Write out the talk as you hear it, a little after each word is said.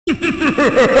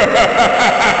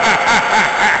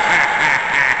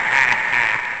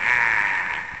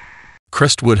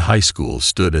Crestwood High School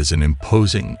stood as an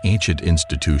imposing, ancient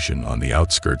institution on the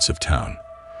outskirts of town.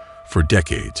 For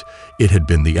decades, it had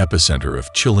been the epicenter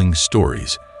of chilling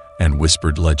stories and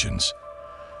whispered legends.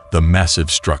 The massive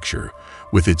structure,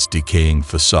 with its decaying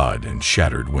facade and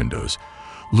shattered windows,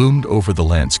 loomed over the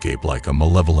landscape like a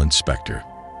malevolent specter.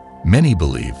 Many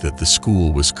believed that the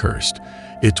school was cursed,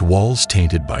 its walls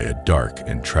tainted by a dark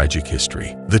and tragic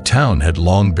history. The town had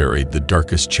long buried the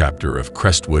darkest chapter of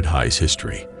Crestwood High's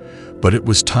history, but it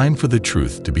was time for the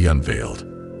truth to be unveiled.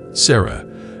 Sarah,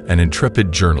 an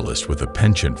intrepid journalist with a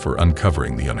penchant for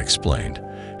uncovering the unexplained,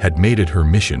 had made it her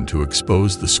mission to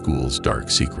expose the school's dark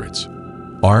secrets.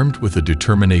 Armed with a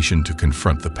determination to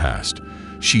confront the past,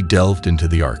 she delved into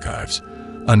the archives,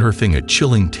 unearthing a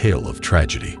chilling tale of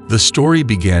tragedy. The story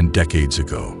began decades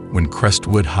ago when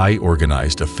Crestwood High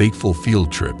organized a fateful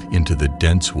field trip into the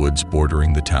dense woods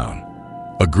bordering the town.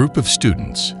 A group of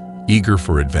students, eager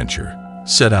for adventure,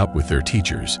 set out with their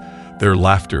teachers, their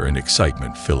laughter and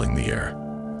excitement filling the air.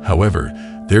 However,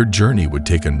 their journey would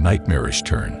take a nightmarish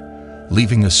turn,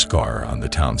 leaving a scar on the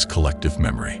town's collective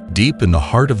memory. Deep in the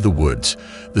heart of the woods,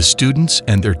 the students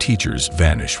and their teachers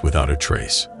vanished without a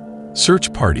trace.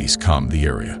 Search parties combed the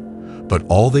area, but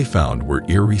all they found were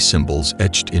eerie symbols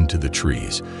etched into the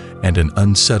trees and an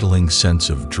unsettling sense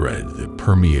of dread that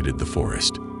permeated the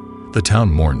forest. The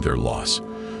town mourned their loss,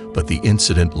 but the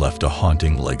incident left a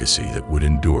haunting legacy that would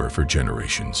endure for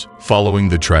generations. Following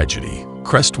the tragedy,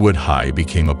 Crestwood High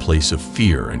became a place of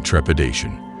fear and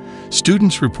trepidation.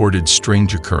 Students reported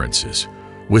strange occurrences,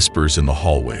 whispers in the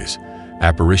hallways,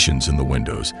 apparitions in the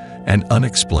windows, and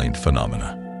unexplained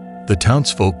phenomena. The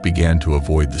townsfolk began to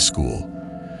avoid the school,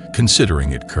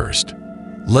 considering it cursed.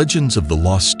 Legends of the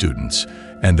lost students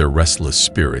and their restless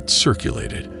spirits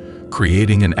circulated,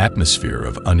 creating an atmosphere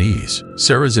of unease.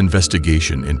 Sarah's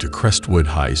investigation into Crestwood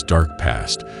High's dark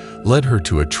past led her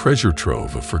to a treasure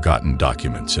trove of forgotten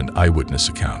documents and eyewitness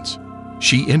accounts.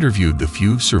 She interviewed the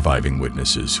few surviving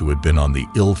witnesses who had been on the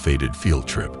ill-fated field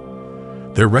trip.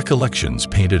 Their recollections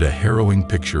painted a harrowing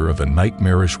picture of a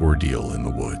nightmarish ordeal in the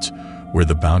woods, where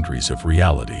the boundaries of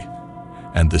reality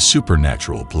and the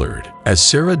supernatural blurred. As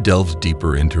Sarah delved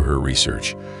deeper into her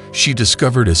research, she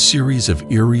discovered a series of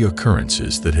eerie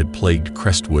occurrences that had plagued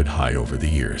Crestwood High over the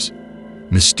years.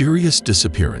 Mysterious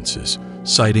disappearances,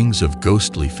 sightings of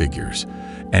ghostly figures,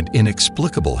 and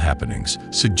inexplicable happenings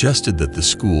suggested that the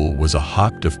school was a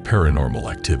hotbed of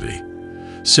paranormal activity.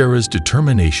 Sarah's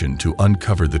determination to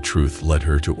uncover the truth led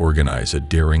her to organize a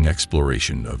daring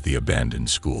exploration of the abandoned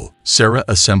school. Sarah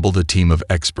assembled a team of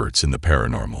experts in the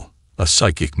paranormal, a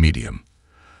psychic medium,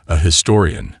 a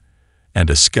historian, and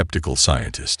a skeptical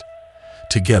scientist.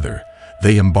 Together,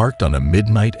 they embarked on a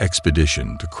midnight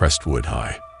expedition to Crestwood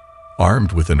High.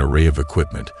 Armed with an array of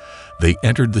equipment, they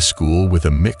entered the school with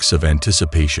a mix of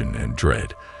anticipation and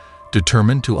dread,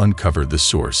 determined to uncover the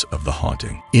source of the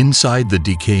haunting. Inside the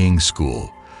decaying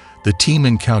school, the team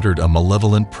encountered a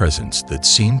malevolent presence that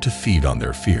seemed to feed on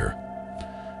their fear.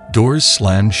 Doors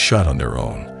slammed shut on their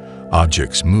own,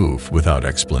 objects moved without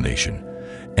explanation,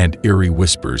 and eerie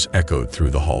whispers echoed through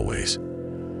the hallways.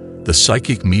 The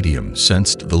psychic medium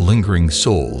sensed the lingering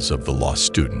souls of the lost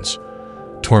students,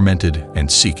 tormented and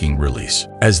seeking release.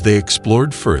 As they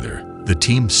explored further, the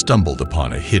team stumbled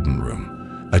upon a hidden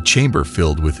room, a chamber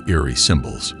filled with eerie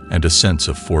symbols and a sense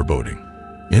of foreboding.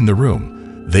 In the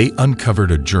room, they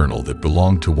uncovered a journal that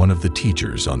belonged to one of the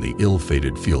teachers on the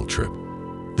ill-fated field trip.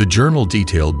 The journal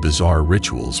detailed bizarre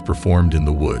rituals performed in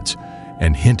the woods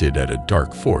and hinted at a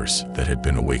dark force that had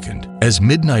been awakened. As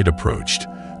midnight approached,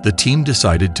 the team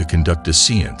decided to conduct a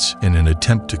seance in an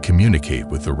attempt to communicate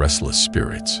with the restless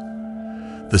spirits.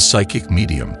 The psychic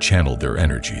medium channeled their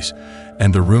energies,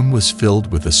 and the room was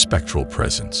filled with a spectral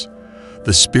presence.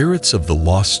 The spirits of the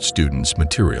lost students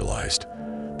materialized,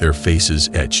 their faces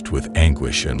etched with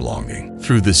anguish and longing.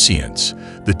 Through the seance,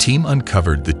 the team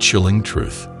uncovered the chilling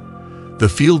truth. The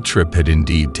field trip had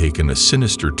indeed taken a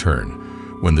sinister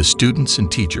turn when the students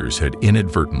and teachers had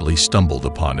inadvertently stumbled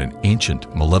upon an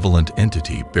ancient, malevolent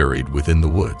entity buried within the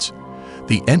woods.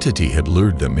 The entity had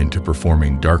lured them into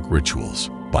performing dark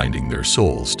rituals, binding their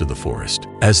souls to the forest.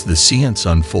 As the seance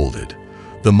unfolded,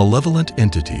 the malevolent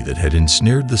entity that had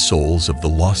ensnared the souls of the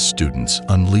lost students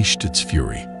unleashed its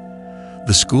fury.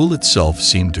 The school itself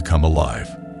seemed to come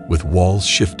alive, with walls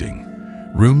shifting,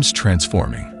 rooms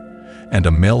transforming, and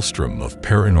a maelstrom of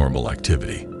paranormal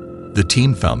activity. The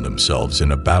team found themselves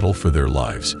in a battle for their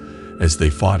lives as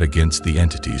they fought against the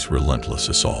entity's relentless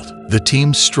assault. The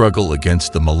team's struggle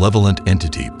against the malevolent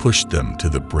entity pushed them to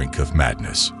the brink of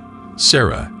madness.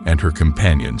 Sarah and her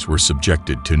companions were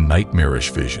subjected to nightmarish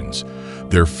visions,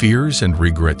 their fears and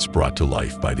regrets brought to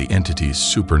life by the entity's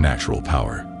supernatural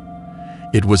power.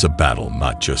 It was a battle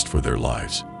not just for their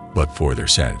lives, but for their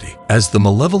sanity. As the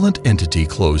malevolent entity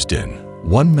closed in,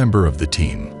 one member of the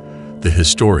team, the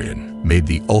historian, made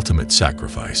the ultimate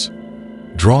sacrifice.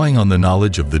 Drawing on the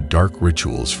knowledge of the dark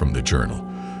rituals from the journal,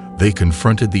 they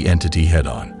confronted the entity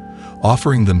head-on,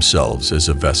 offering themselves as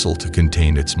a vessel to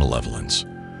contain its malevolence.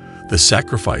 The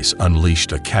sacrifice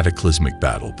unleashed a cataclysmic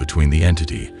battle between the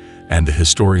entity and the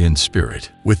historian's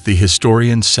spirit. With the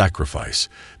historian's sacrifice,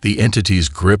 the entity's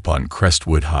grip on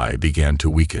Crestwood High began to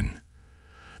weaken.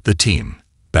 The team,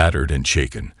 battered and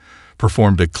shaken,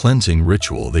 performed a cleansing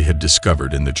ritual they had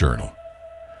discovered in the journal.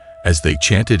 As they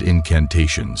chanted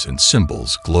incantations and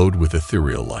symbols glowed with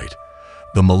ethereal light,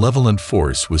 the malevolent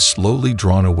force was slowly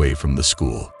drawn away from the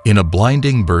school. In a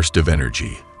blinding burst of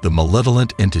energy, the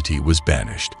malevolent entity was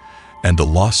banished, and the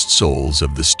lost souls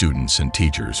of the students and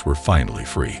teachers were finally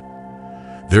free.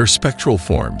 Their spectral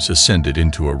forms ascended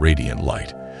into a radiant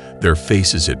light, their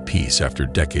faces at peace after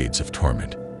decades of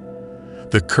torment.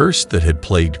 The curse that had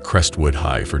plagued Crestwood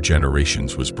High for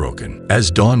generations was broken.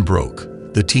 As dawn broke,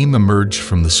 the team emerged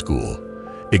from the school,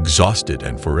 exhausted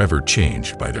and forever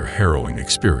changed by their harrowing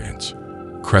experience.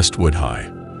 Crestwood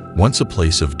High, once a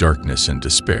place of darkness and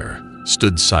despair,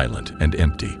 stood silent and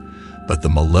empty, but the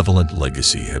malevolent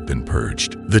legacy had been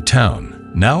purged. The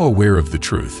town, now aware of the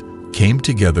truth, came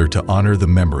together to honor the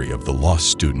memory of the lost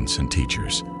students and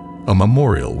teachers. A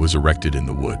memorial was erected in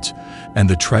the woods, and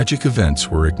the tragic events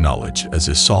were acknowledged as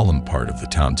a solemn part of the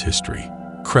town's history.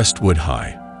 Crestwood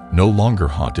High, no longer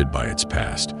haunted by its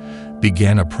past,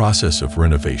 began a process of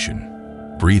renovation,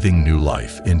 breathing new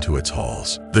life into its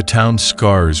halls. The town's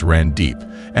scars ran deep,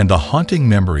 and the haunting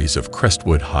memories of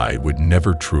Crestwood High would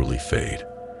never truly fade.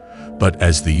 But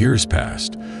as the years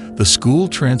passed, the school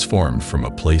transformed from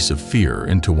a place of fear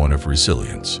into one of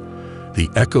resilience. The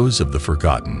echoes of the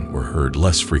forgotten were heard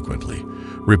less frequently,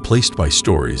 replaced by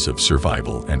stories of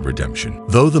survival and redemption.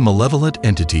 Though the malevolent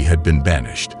entity had been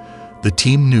banished, the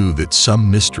team knew that some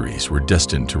mysteries were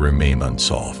destined to remain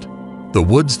unsolved. The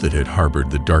woods that had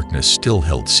harbored the darkness still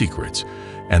held secrets,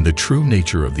 and the true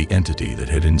nature of the entity that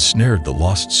had ensnared the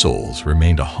lost souls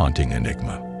remained a haunting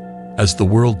enigma. As the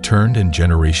world turned and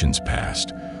generations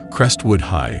passed, Crestwood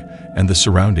High and the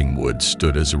surrounding woods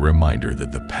stood as a reminder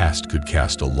that the past could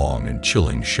cast a long and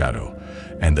chilling shadow,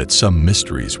 and that some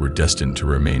mysteries were destined to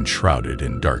remain shrouded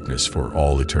in darkness for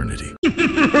all eternity.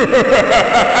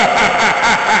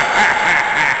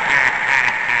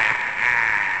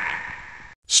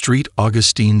 St.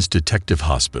 Augustine's Detective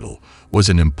Hospital was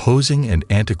an imposing and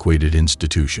antiquated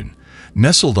institution,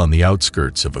 nestled on the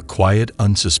outskirts of a quiet,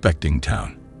 unsuspecting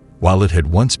town. While it had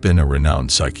once been a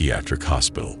renowned psychiatric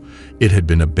hospital, it had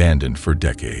been abandoned for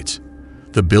decades.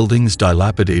 The building's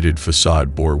dilapidated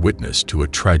facade bore witness to a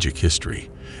tragic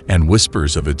history, and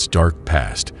whispers of its dark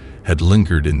past had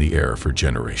lingered in the air for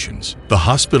generations. The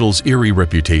hospital's eerie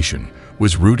reputation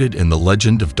was rooted in the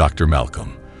legend of Dr.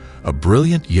 Malcolm, a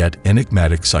brilliant yet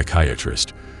enigmatic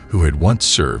psychiatrist who had once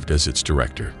served as its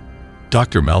director.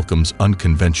 Dr. Malcolm's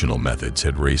unconventional methods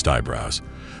had raised eyebrows,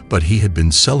 but he had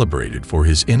been celebrated for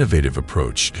his innovative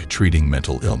approach to treating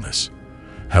mental illness.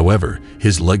 However,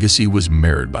 his legacy was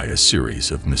marred by a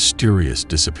series of mysterious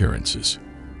disappearances.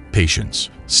 Patients,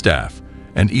 staff,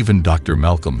 and even Dr.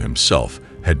 Malcolm himself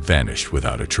had vanished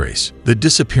without a trace. The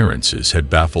disappearances had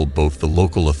baffled both the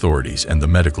local authorities and the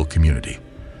medical community.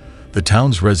 The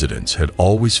town's residents had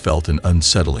always felt an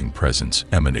unsettling presence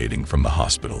emanating from the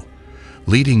hospital,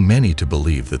 leading many to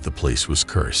believe that the place was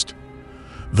cursed.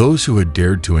 Those who had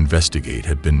dared to investigate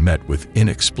had been met with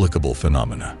inexplicable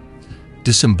phenomena: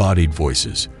 disembodied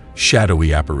voices,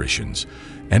 shadowy apparitions,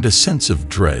 and a sense of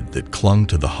dread that clung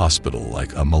to the hospital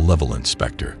like a malevolent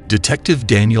specter. Detective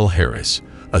Daniel Harris,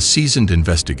 a seasoned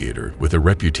investigator with a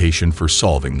reputation for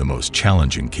solving the most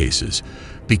challenging cases,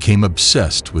 became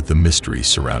obsessed with the mystery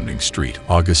surrounding St.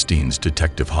 Augustine's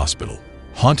Detective Hospital.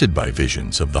 Haunted by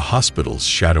visions of the hospital's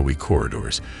shadowy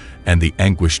corridors and the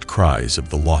anguished cries of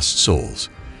the lost souls,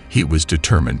 he was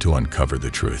determined to uncover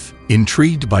the truth.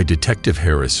 Intrigued by Detective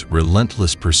Harris'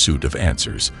 relentless pursuit of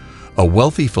answers, a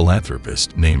wealthy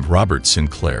philanthropist named Robert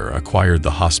Sinclair acquired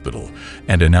the hospital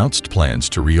and announced plans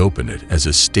to reopen it as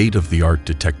a state-of-the-art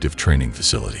detective training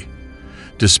facility.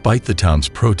 Despite the town's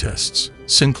protests,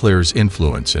 Sinclair's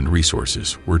influence and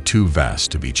resources were too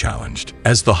vast to be challenged.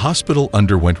 As the hospital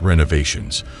underwent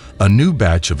renovations, a new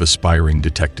batch of aspiring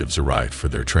detectives arrived for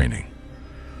their training.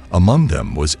 Among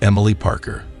them was Emily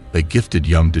Parker, a gifted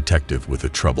young detective with a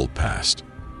troubled past.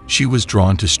 She was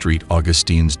drawn to St.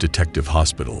 Augustine's Detective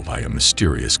Hospital by a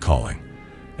mysterious calling,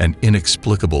 an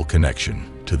inexplicable connection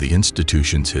to the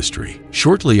institution's history.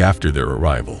 Shortly after their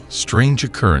arrival, strange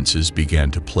occurrences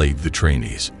began to plague the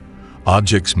trainees.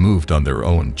 Objects moved on their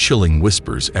own, chilling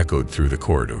whispers echoed through the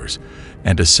corridors,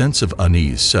 and a sense of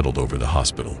unease settled over the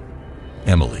hospital.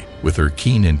 Emily, with her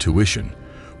keen intuition,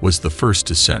 was the first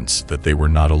to sense that they were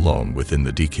not alone within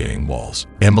the decaying walls.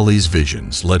 Emily's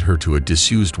visions led her to a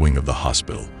disused wing of the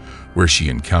hospital, where she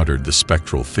encountered the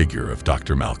spectral figure of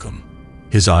Dr. Malcolm.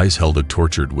 His eyes held a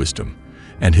tortured wisdom,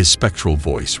 and his spectral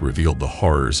voice revealed the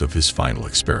horrors of his final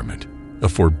experiment, a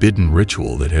forbidden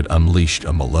ritual that had unleashed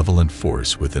a malevolent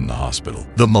force within the hospital.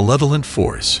 The malevolent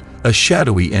force, a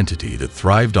shadowy entity that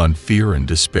thrived on fear and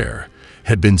despair,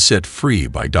 had been set free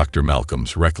by Dr.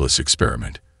 Malcolm's reckless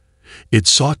experiment. It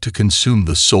sought to consume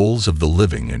the souls of the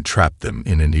living and trap them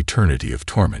in an eternity of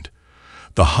torment.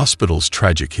 The hospital's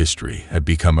tragic history had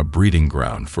become a breeding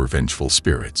ground for vengeful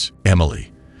spirits.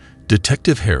 Emily,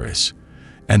 Detective Harris,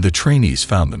 and the trainees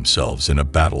found themselves in a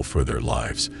battle for their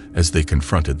lives as they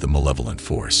confronted the malevolent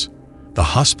force. The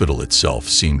hospital itself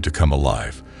seemed to come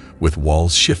alive, with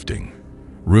walls shifting,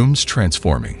 rooms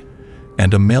transforming,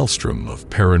 and a maelstrom of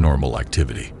paranormal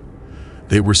activity.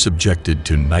 They were subjected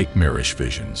to nightmarish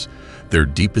visions, their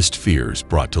deepest fears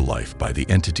brought to life by the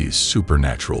entity's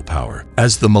supernatural power.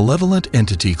 As the malevolent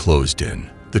entity closed in,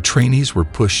 the trainees were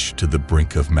pushed to the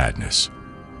brink of madness.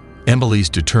 Emily's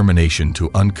determination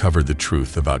to uncover the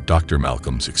truth about Dr.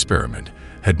 Malcolm's experiment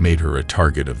had made her a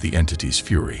target of the entity's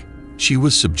fury. She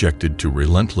was subjected to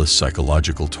relentless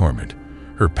psychological torment,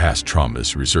 her past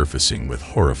traumas resurfacing with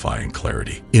horrifying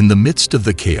clarity. In the midst of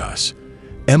the chaos,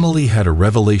 Emily had a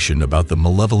revelation about the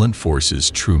malevolent force's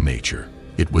true nature.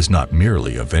 It was not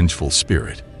merely a vengeful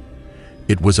spirit.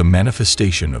 It was a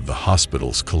manifestation of the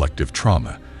hospital's collective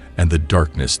trauma and the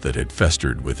darkness that had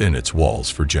festered within its walls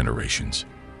for generations.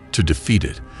 To defeat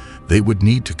it, they would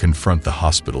need to confront the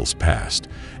hospital's past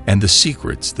and the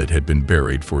secrets that had been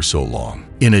buried for so long.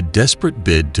 In a desperate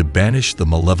bid to banish the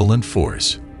malevolent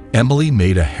force, Emily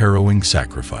made a harrowing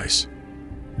sacrifice.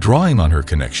 Drawing on her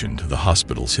connection to the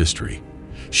hospital's history,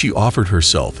 she offered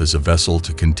herself as a vessel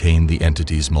to contain the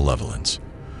entity's malevolence.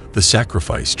 The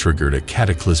sacrifice triggered a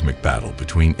cataclysmic battle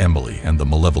between Emily and the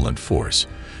malevolent force,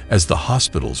 as the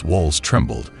hospital's walls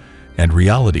trembled and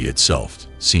reality itself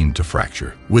seemed to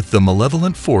fracture. With the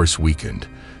malevolent force weakened,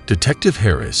 Detective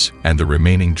Harris and the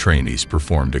remaining trainees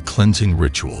performed a cleansing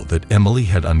ritual that Emily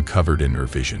had uncovered in her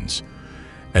visions.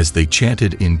 As they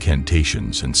chanted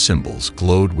incantations and symbols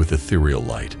glowed with ethereal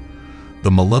light,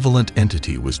 the malevolent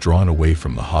entity was drawn away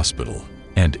from the hospital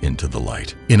and into the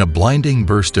light. In a blinding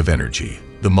burst of energy,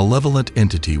 the malevolent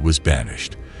entity was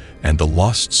banished, and the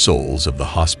lost souls of the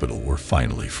hospital were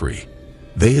finally free.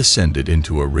 They ascended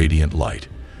into a radiant light,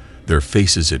 their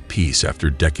faces at peace after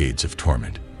decades of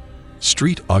torment.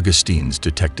 St. Augustine's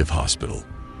Detective Hospital,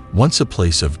 once a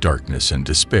place of darkness and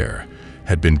despair,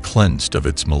 had been cleansed of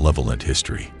its malevolent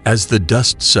history. As the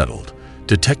dust settled,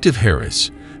 Detective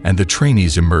Harris and the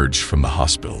trainees emerged from the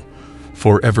hospital,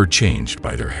 forever changed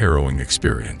by their harrowing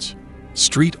experience.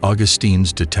 St.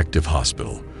 Augustine's Detective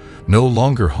Hospital, no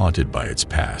longer haunted by its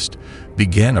past,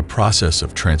 began a process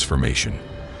of transformation,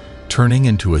 turning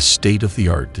into a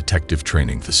state-of-the-art detective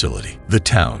training facility. The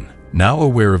town, now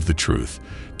aware of the truth,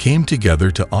 came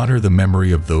together to honor the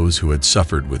memory of those who had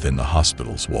suffered within the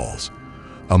hospital's walls.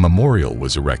 A memorial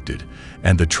was erected,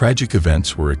 and the tragic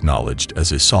events were acknowledged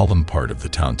as a solemn part of the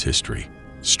town's history.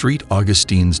 St.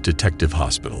 Augustine's Detective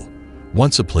Hospital,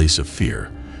 once a place of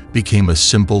fear, became a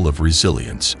symbol of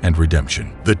resilience and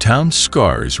redemption. The town's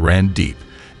scars ran deep,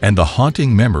 and the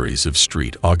haunting memories of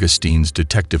St. Augustine's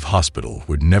Detective Hospital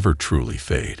would never truly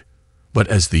fade. But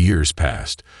as the years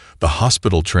passed, the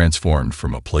hospital transformed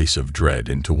from a place of dread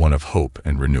into one of hope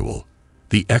and renewal.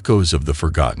 The echoes of the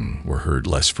forgotten were heard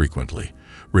less frequently,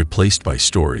 replaced by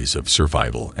stories of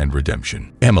survival and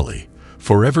redemption. Emily,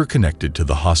 forever connected to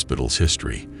the hospital's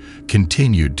history,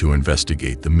 continued to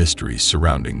investigate the mysteries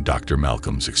surrounding Dr.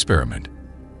 Malcolm's experiment.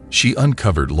 She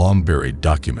uncovered long-buried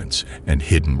documents and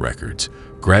hidden records,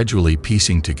 gradually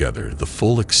piecing together the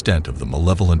full extent of the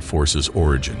malevolent force's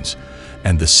origins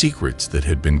and the secrets that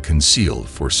had been concealed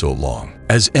for so long.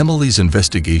 As Emily's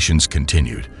investigations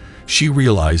continued, she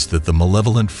realized that the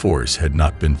malevolent force had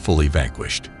not been fully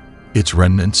vanquished. Its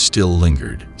remnants still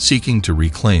lingered, seeking to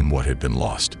reclaim what had been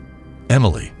lost.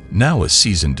 Emily, now a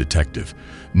seasoned detective,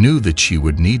 knew that she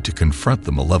would need to confront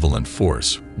the malevolent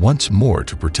force once more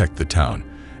to protect the town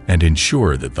and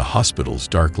ensure that the hospital's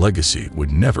dark legacy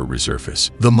would never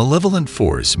resurface. The malevolent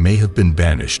force may have been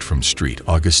banished from St.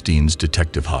 Augustine's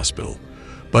Detective Hospital,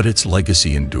 but its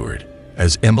legacy endured,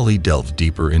 As Emily delved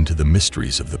deeper into the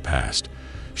mysteries of the past,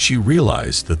 she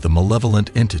realized that the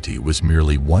malevolent entity was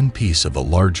merely one piece of a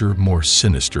larger, more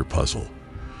sinister puzzle.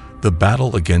 The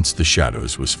battle against the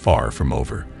shadows was far from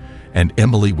over, and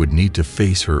Emily would need to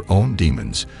face her own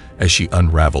demons as she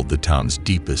unraveled the town's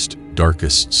deepest,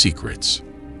 darkest secrets.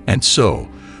 And so,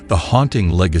 the haunting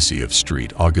legacy of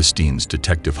St. Augustine's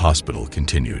Detective Hospital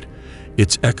continued,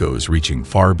 its echoes reaching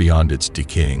far beyond its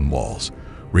decaying walls,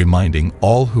 reminding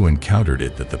all who encountered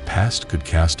it that the past could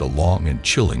cast a long and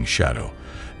chilling shadow,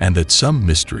 and that some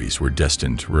mysteries were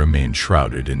destined to remain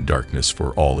shrouded in darkness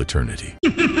for all eternity.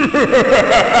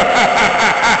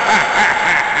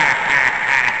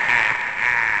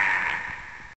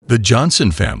 The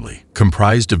Johnson family,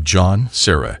 comprised of John,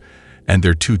 Sarah, and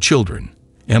their 2 children,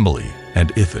 Emily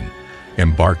and Ethan,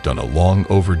 embarked on a long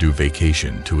overdue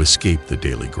vacation to escape the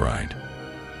daily grind.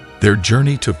 Their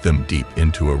journey took them deep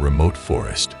into a remote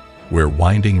forest, where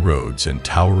winding roads and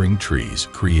towering trees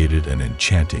created an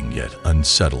enchanting yet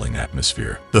unsettling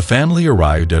atmosphere. The family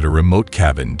arrived at a remote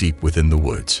cabin deep within the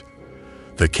woods.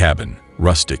 The cabin,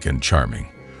 rustic and charming,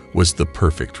 was the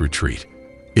perfect retreat.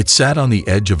 It sat on the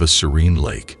edge of a serene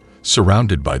lake,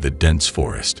 surrounded by the dense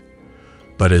forest.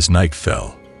 But as night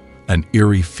fell, an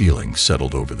eerie feeling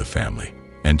settled over the family,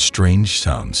 and strange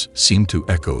sounds seemed to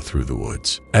echo through the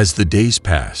woods. As the days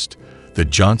passed, the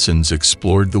Johnsons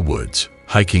explored the woods,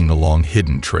 hiking along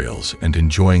hidden trails and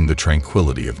enjoying the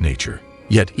tranquility of nature.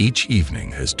 Yet each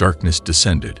evening, as darkness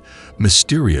descended,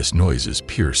 mysterious noises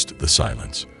pierced the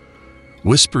silence.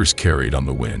 Whispers carried on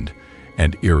the wind,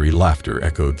 and eerie laughter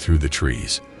echoed through the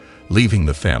trees, leaving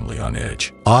the family on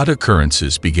edge. Odd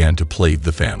occurrences began to plague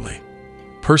the family.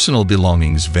 Personal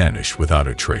belongings vanished without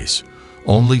a trace,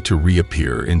 only to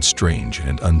reappear in strange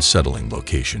and unsettling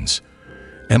locations.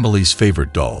 Emily's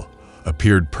favorite doll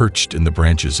appeared perched in the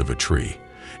branches of a tree,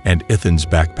 and Ethan's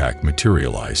backpack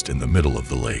materialized in the middle of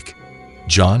the lake.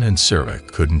 John and Sarah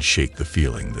couldn't shake the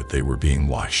feeling that they were being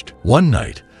watched. One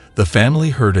night, the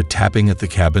family heard a tapping at the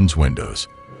cabin's windows.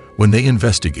 When they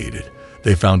investigated,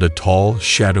 they found a tall,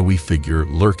 shadowy figure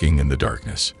lurking in the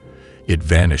darkness. It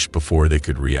vanished before they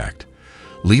could react,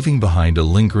 leaving behind a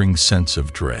lingering sense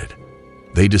of dread.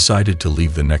 They decided to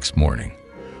leave the next morning,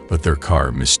 but their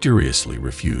car mysteriously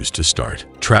refused to start.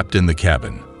 Trapped in the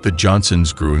cabin, the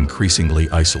Johnsons grew increasingly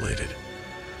isolated.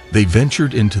 They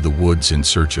ventured into the woods in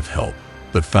search of help,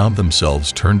 but found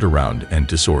themselves turned around and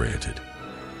disoriented.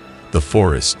 The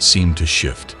forest seemed to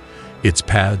shift, its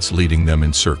paths leading them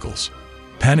in circles.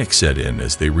 Panic set in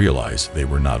as they realized they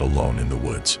were not alone in the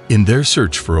woods. In their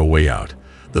search for a way out,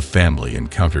 the family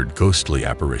encountered ghostly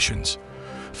apparitions.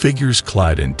 Figures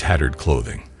clad in tattered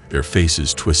clothing, their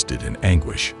faces twisted in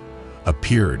anguish,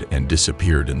 appeared and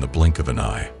disappeared in the blink of an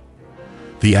eye.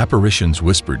 The apparitions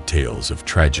whispered tales of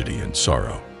tragedy and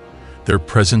sorrow, their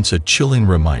presence a chilling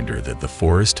reminder that the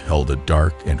forest held a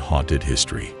dark and haunted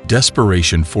history.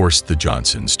 Desperation forced the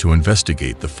Johnsons to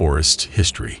investigate the forest's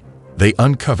history. They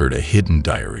uncovered a hidden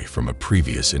diary from a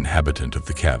previous inhabitant of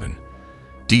the cabin,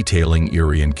 detailing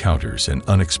eerie encounters and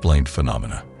unexplained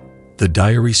phenomena. The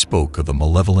diary spoke of a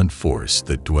malevolent force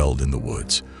that dwelled in the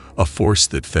woods, a force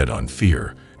that fed on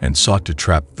fear and sought to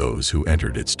trap those who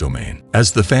entered its domain.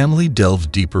 As the family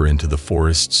delved deeper into the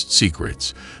forest's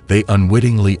secrets, they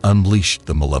unwittingly unleashed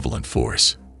the malevolent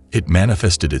force. It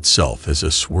manifested itself as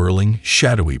a swirling,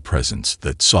 shadowy presence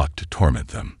that sought to torment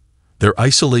them. Their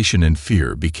isolation and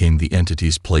fear became the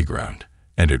entity's playground,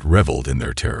 and it reveled in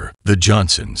their terror. The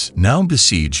Johnsons, now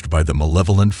besieged by the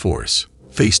malevolent force,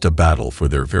 faced a battle for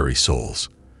their very souls.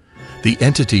 The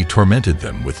entity tormented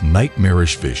them with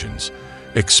nightmarish visions,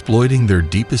 exploiting their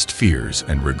deepest fears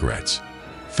and regrets.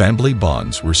 Family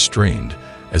bonds were strained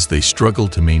as they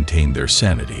struggled to maintain their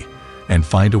sanity and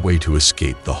find a way to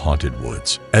escape the haunted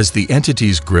woods. As the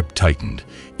entity's grip tightened,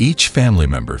 each family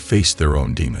member faced their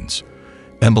own demons.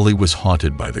 Emily was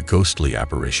haunted by the ghostly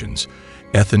apparitions.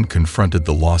 Ethan confronted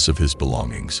the loss of his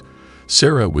belongings.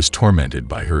 Sarah was tormented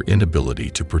by her inability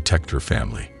to protect her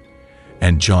family.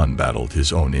 And John battled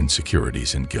his own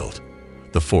insecurities and guilt.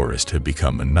 The forest had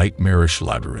become a nightmarish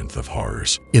labyrinth of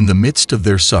horrors. In the midst of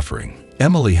their suffering,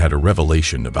 Emily had a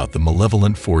revelation about the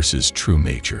malevolent force's true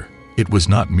nature. It was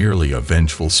not merely a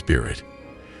vengeful spirit.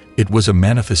 It was a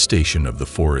manifestation of the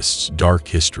forest's dark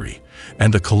history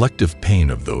and the collective pain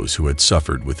of those who had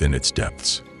suffered within its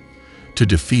depths. To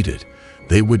defeat it,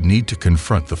 they would need to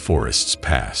confront the forest's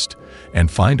past and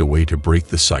find a way to break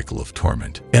the cycle of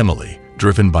torment. Emily,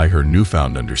 driven by her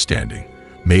newfound understanding,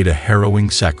 made a harrowing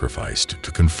sacrifice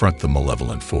to confront the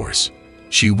malevolent force.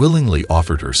 She willingly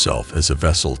offered herself as a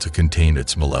vessel to contain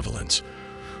its malevolence,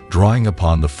 drawing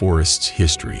upon the forest's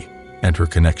history and her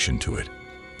connection to it.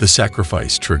 The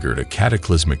sacrifice triggered a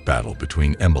cataclysmic battle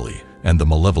between Emily and the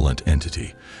malevolent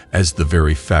entity, as the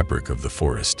very fabric of the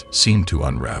forest seemed to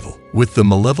unravel. With the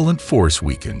malevolent force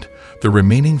weakened, the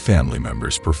remaining family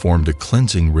members performed a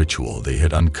cleansing ritual they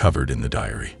had uncovered in the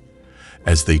diary.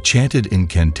 As they chanted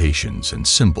incantations and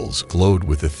symbols glowed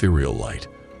with ethereal light,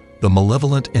 the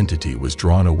malevolent entity was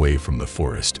drawn away from the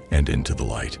forest and into the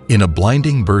light. In a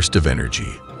blinding burst of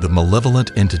energy, the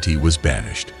malevolent entity was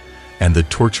banished, and the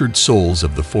tortured souls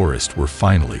of the forest were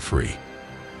finally free.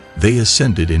 They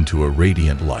ascended into a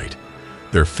radiant light,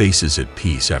 their faces at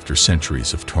peace after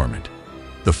centuries of torment.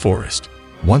 The forest,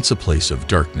 once a place of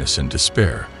darkness and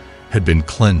despair, had been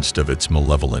cleansed of its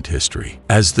malevolent history.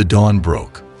 As the dawn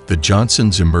broke, the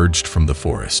Johnsons emerged from the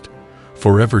forest,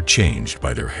 forever changed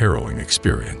by their harrowing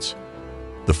experience.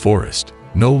 The forest,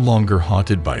 no longer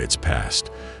haunted by its past,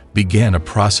 began a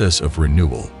process of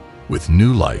renewal, with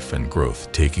new life and growth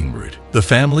taking root. The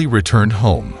family returned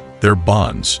home, their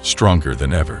bonds stronger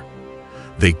than ever.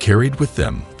 They carried with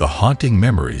them the haunting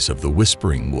memories of the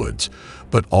Whispering Woods,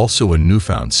 but also a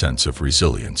newfound sense of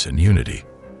resilience and unity.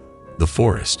 The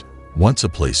forest, once a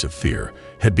place of fear,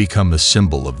 had become a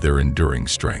symbol of their enduring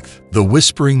strength. The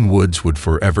Whispering Woods would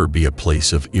forever be a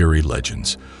place of eerie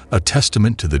legends, a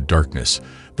testament to the darkness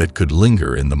that could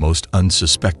linger in the most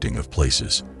unsuspecting of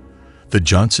places. The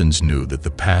Johnsons knew that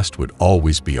the past would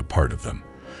always be a part of them,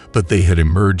 but they had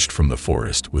emerged from the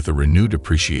forest with a renewed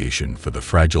appreciation for the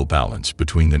fragile balance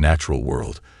between the natural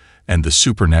world and the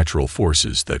supernatural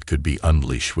forces that could be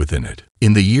unleashed within it.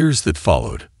 In the years that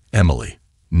followed, Emily,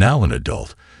 now an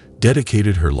adult,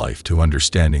 dedicated her life to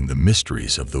understanding the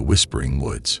mysteries of the Whispering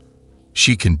Woods.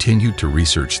 She continued to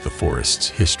research the forest's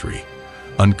history,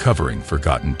 uncovering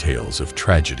forgotten tales of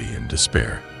tragedy and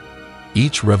despair.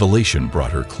 Each revelation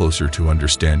brought her closer to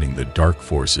understanding the dark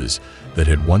forces that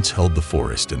had once held the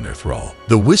forest in their thrall.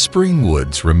 The Whispering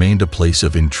Woods remained a place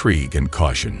of intrigue and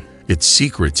caution, its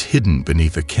secrets hidden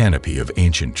beneath a canopy of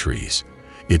ancient trees.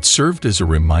 It served as a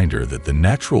reminder that the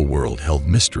natural world held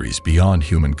mysteries beyond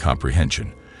human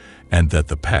comprehension, and that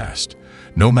the past,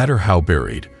 no matter how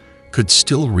buried, could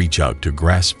still reach out to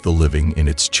grasp the living in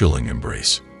its chilling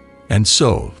embrace. And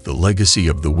so, the legacy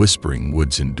of the Whispering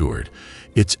Woods endured,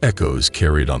 its echoes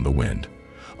carried on the wind,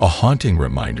 a haunting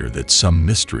reminder that some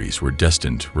mysteries were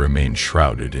destined to remain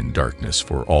shrouded in darkness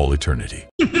for all eternity.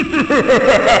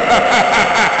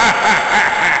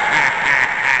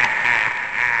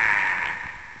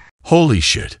 Holy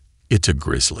shit, it's a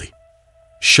grizzly.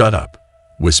 Shut up,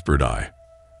 whispered I.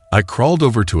 I crawled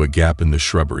over to a gap in the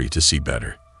shrubbery to see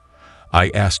better.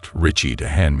 I asked Richie to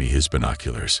hand me his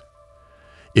binoculars.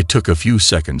 It took a few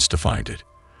seconds to find it.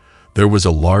 There was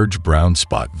a large brown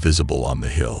spot visible on the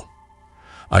hill.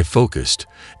 I focused,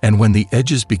 and when the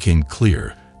edges became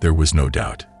clear, there was no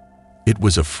doubt. It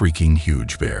was a freaking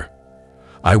huge bear.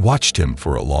 I watched him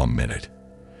for a long minute.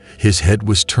 His head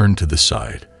was turned to the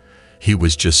side. He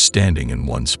was just standing in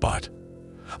one spot.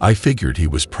 I figured he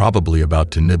was probably about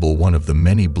to nibble one of the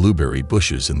many blueberry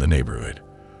bushes in the neighborhood.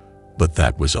 But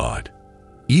that was odd.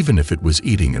 Even if it was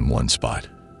eating in one spot,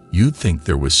 you'd think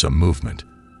there was some movement.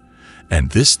 And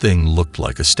this thing looked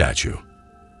like a statue.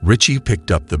 Richie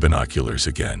picked up the binoculars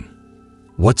again.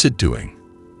 "What's it doing?"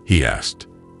 he asked.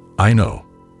 "I know.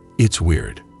 It's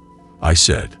weird," I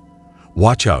said.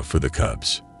 "Watch out for the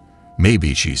cubs.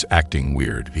 Maybe she's acting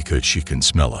weird because she can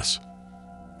smell us."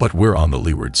 But we're on the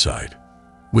leeward side.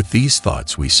 With these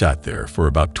thoughts, we sat there for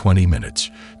about 20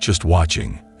 minutes, just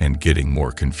watching and getting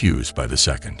more confused by the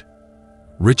second.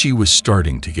 Richie was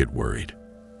starting to get worried.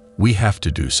 "We have to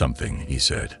do something," he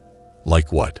said.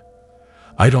 "Like what?"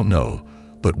 "I don't know,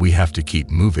 but we have to keep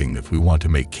moving if we want to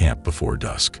make camp before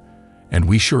dusk. And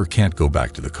we sure can't go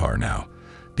back to the car now,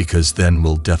 because then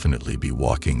we'll definitely be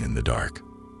walking in the dark."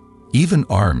 Even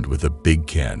armed with a big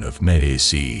can of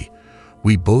medicine,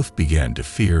 we both began to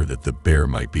fear that the bear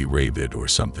might be rabid or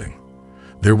something.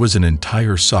 There was an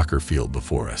entire soccer field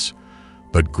before us,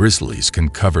 but grizzlies can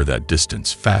cover that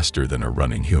distance faster than a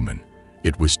running human.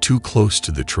 It was too close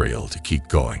to the trail to keep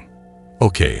going.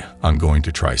 "Okay, I'm going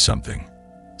to try something,"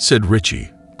 said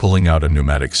Richie, pulling out a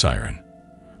pneumatic siren.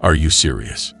 "Are you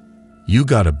serious? You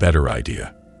got a better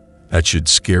idea. That should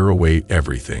scare away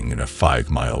everything in a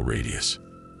 5-mile radius."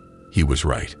 He was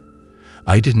right.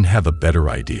 I didn't have a better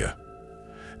idea,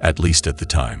 at least at the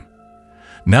time.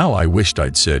 Now I wished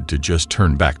I'd said to just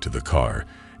turn back to the car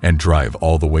and drive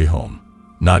all the way home,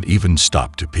 not even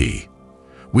stop to pee.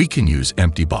 We can use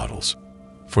empty bottles,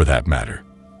 for that matter.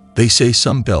 They say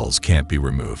some bells can't be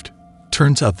removed.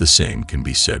 Turns out the same can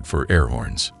be said for air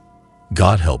horns.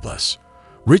 God help us.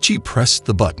 Richie pressed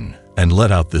the button and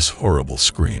let out this horrible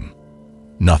scream.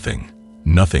 Nothing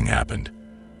happened.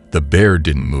 The bear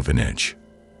didn't move an inch.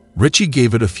 Richie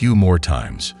gave it a few more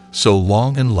times, so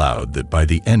long and loud that by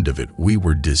the end of it we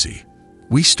were dizzy.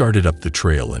 We started up the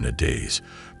trail in a daze,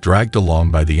 dragged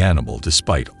along by the animal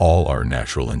despite all our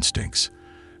natural instincts.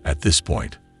 At this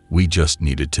point, we just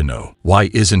needed to know, why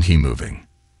isn't he moving?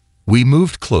 We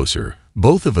moved closer,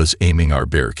 both of us aiming our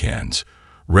bear cans,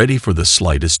 ready for the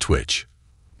slightest twitch.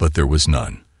 But there was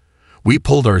none. We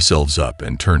pulled ourselves up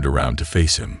and turned around to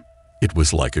face him. It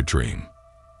was like a dream.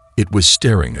 It was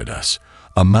staring at us,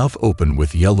 a mouth open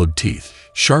with yellowed teeth,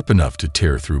 sharp enough to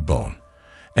tear through bone,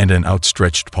 and an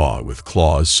outstretched paw with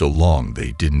claws so long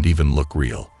they didn't even look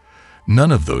real.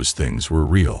 None of those things were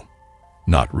real.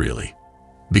 Not really.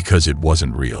 Because it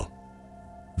wasn't real.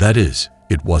 That is,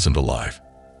 it wasn't alive.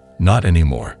 Not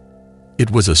anymore.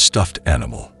 It was a stuffed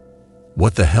animal.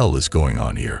 What the hell is going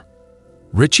on here?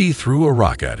 Richie threw a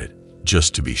rock at it,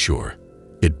 just to be sure.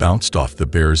 It bounced off the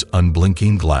bear's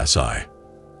unblinking glass eye.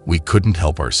 We couldn't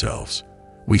help ourselves.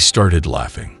 We started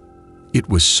laughing. It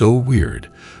was so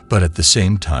weird, but at the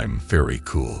same time very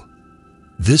cool.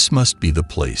 "This must be the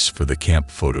place for the camp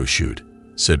photo shoot,"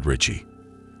 said Richie.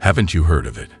 "Haven't you heard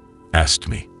of it?" asked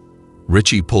me.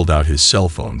 Richie pulled out his cell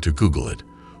phone to Google it,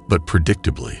 but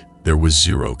predictably, there was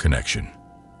zero connection.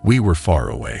 We were far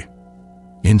away.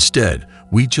 Instead,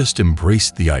 we just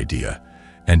embraced the idea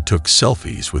and took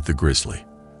selfies with the grizzly.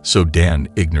 So Dan,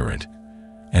 ignorant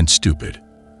and stupid,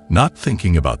 not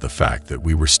thinking about the fact that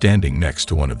we were standing next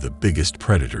to one of the biggest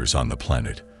predators on the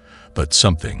planet, but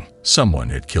someone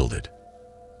had killed it.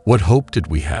 What hope did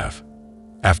we have?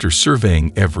 After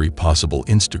surveying every possible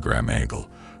Instagram angle,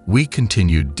 we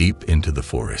continued deep into the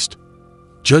forest.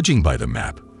 Judging by the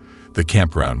map, the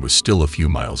campground was still a few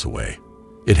miles away.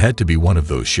 It had to be one of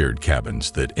those shared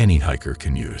cabins that any hiker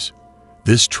can use.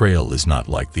 This trail is not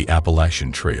like the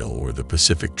Appalachian Trail or the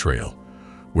Pacific Trail,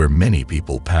 where many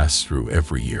people pass through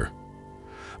every year.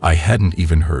 I hadn't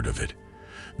even heard of it.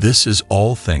 This is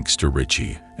all thanks to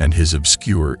Richie and his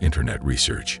obscure internet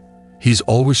research. He's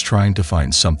always trying to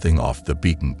find something off the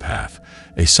beaten path,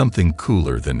 a something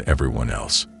cooler than everyone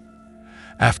else.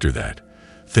 After that,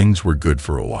 things were good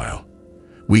for a while.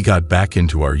 We got back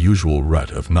into our usual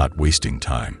rut of not wasting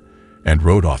time and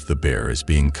wrote off the bear as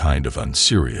being kind of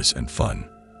unserious and fun.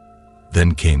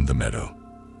 Then came the meadow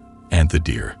and the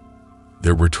deer.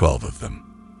 There were 12 of them,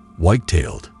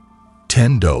 white-tailed,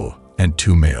 10 doe and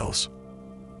 2 males.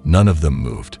 None of them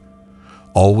moved,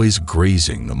 always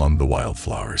grazing among the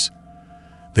wildflowers.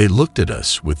 They looked at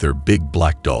us with their big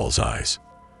black doll's eyes.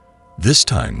 This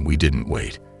time we didn't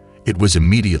wait. It was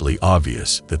immediately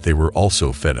obvious that they were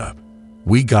also fed up.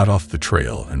 We got off the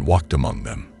trail and walked among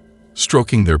them,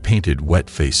 stroking their painted wet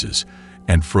faces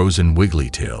and frozen wiggly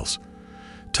tails,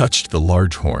 touched the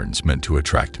large horns meant to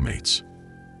attract mates.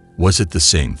 Was it the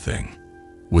same thing?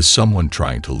 Was someone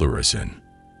trying to lure us in?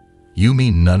 "You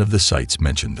mean none of the sites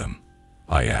mentioned them?"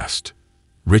 I asked.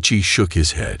 Richie shook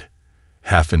his head,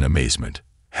 half in amazement,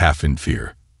 half in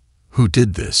fear. "Who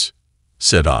did this?"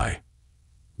 said I.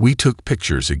 We took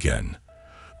pictures again,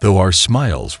 though our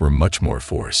smiles were much more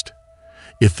forced.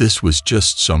 If this was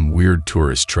just some weird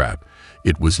tourist trap,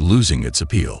 it was losing its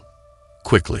appeal.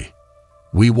 Quickly,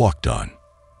 we walked on.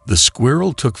 The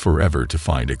squirrel took forever to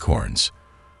find acorns.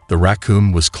 The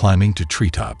raccoon was climbing to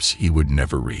treetops he would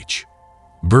never reach.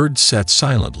 Birds sat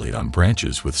silently on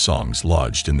branches with songs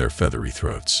lodged in their feathery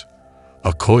throats.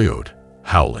 A coyote,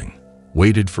 howling,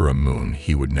 waited for a moon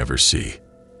he would never see.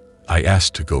 I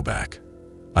asked to go back.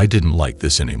 I didn't like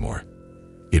this anymore.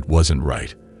 It wasn't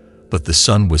right, but the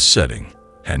sun was setting,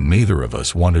 and neither of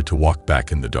us wanted to walk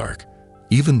back in the dark,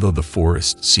 even though the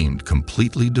forest seemed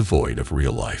completely devoid of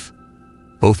real life.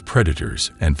 Both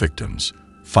predators and victims.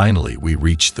 Finally, we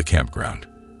reached the campground.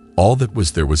 All that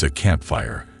was there was a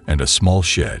campfire and a small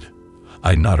shed.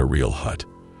 Not a real hut.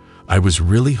 I was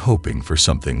really hoping for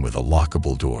something with a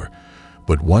lockable door,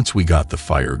 but once we got the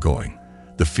fire going,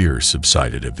 the fear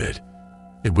subsided a bit.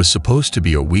 It was supposed to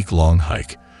be a week-long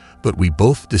hike, but we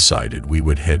both decided we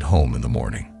would head home in the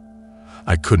morning.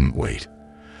 I couldn't wait.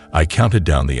 I counted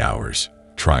down the hours,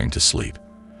 trying to sleep.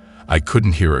 I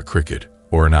couldn't hear a cricket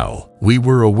or an owl. We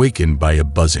were awakened by a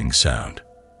buzzing sound.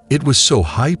 It was so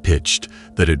high-pitched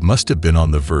that it must have been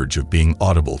on the verge of being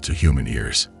audible to human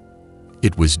ears.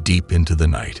 It was deep into the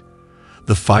night.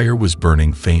 The fire was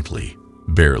burning faintly,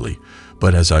 barely,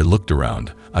 but as I looked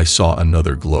around, I saw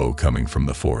another glow coming from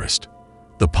the forest.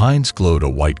 The pines glowed a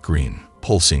white-green,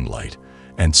 pulsing light,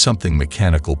 and something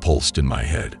mechanical pulsed in my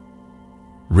head.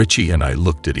 Richie and I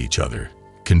looked at each other,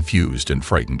 confused and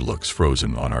frightened looks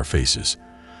frozen on our faces.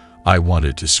 I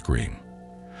wanted to scream.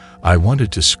 I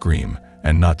wanted to scream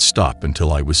and not stop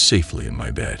until I was safely in my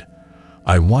bed.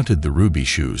 I wanted the ruby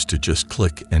shoes to just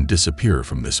click and disappear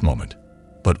from this moment.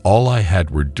 But all I had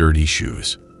were dirty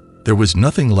shoes. There was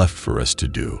nothing left for us to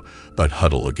do but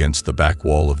huddle against the back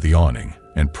wall of the awning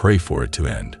and pray for it to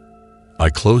end. I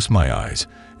closed my eyes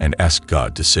and asked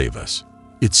God to save us.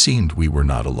 It seemed we were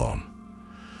not alone.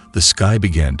 The sky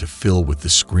began to fill with the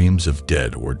screams of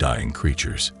dead or dying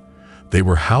creatures. They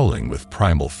were howling with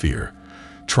primal fear,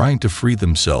 trying to free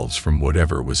themselves from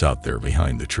whatever was out there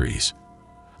behind the trees.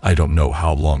 I don't know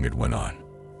how long it went on.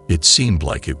 It seemed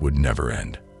like it would never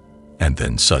end. And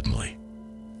then suddenly,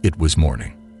 it was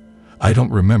morning. I don't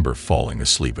remember falling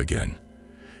asleep again.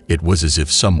 It was as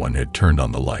if someone had turned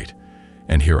on the light,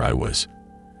 and here I was.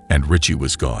 And Richie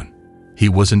was gone. He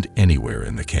wasn't anywhere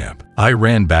in the camp. I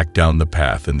ran back down the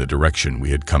path in the direction we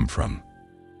had come from.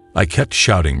 I kept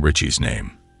shouting Richie's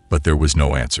name, but there was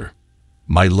no answer.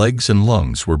 My legs and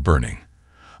lungs were burning.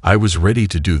 I was ready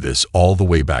to do this all the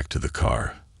way back to the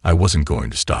car. I wasn't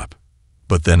going to stop.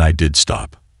 But then I did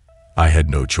stop. I had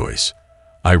no choice.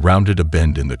 I rounded a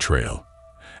bend in the trail,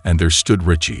 and there stood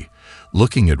Richie,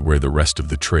 looking at where the rest of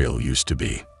the trail used to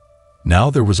be. Now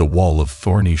there was a wall of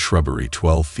thorny shrubbery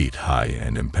 12 feet high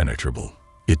and impenetrable.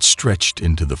 It stretched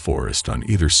into the forest on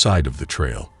either side of the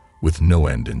trail, with no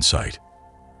end in sight.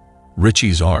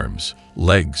 Richie's arms,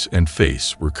 legs, and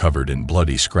face were covered in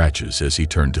bloody scratches as he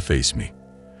turned to face me.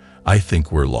 "I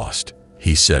think we're lost,"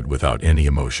 he said without any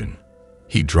emotion.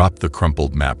 He dropped the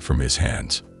crumpled map from his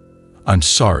hands. "I'm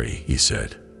sorry," he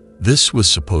said. "This was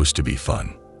supposed to be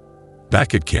fun."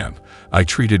 Back at camp, I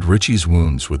treated Richie's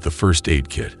wounds with the first aid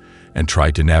kit and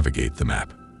tried to navigate the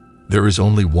map. There is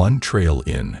only one trail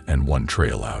in and one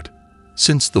trail out.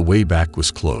 Since the way back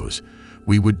was closed,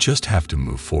 we would just have to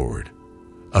move forward.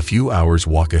 A few hours'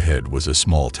 walk ahead was a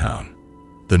small town.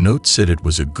 The note said it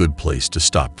was a good place to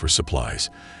stop for supplies,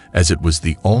 as it was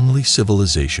the only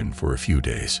civilization for a few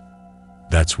days.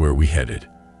 That's where we headed.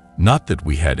 Not that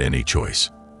we had any choice.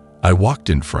 I walked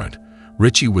in front.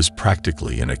 Richie was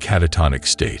practically in a catatonic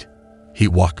state. He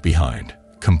walked behind,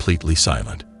 completely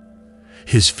silent.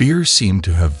 His fear seemed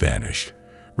to have vanished,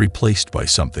 replaced by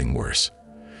something worse.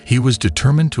 He was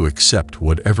determined to accept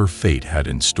whatever fate had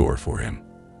in store for him.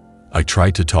 I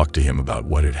tried to talk to him about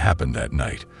what had happened that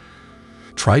night,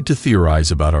 tried to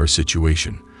theorize about our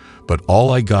situation, but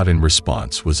all I got in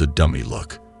response was a dummy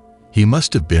look. He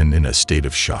must have been in a state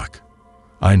of shock.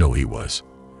 I know he was.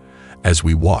 As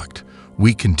we walked,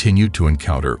 we continued to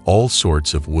encounter all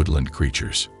sorts of woodland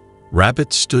creatures.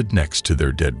 Rabbits stood next to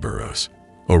their dead burrows.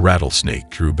 A rattlesnake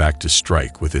drew back to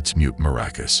strike with its mute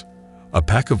maracas. A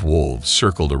pack of wolves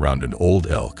circled around an old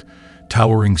elk,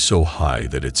 towering so high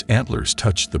that its antlers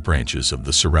touched the branches of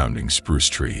the surrounding spruce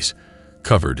trees,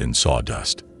 covered in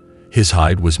sawdust. His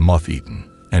hide was moth-eaten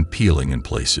and peeling in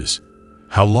places.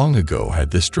 How long ago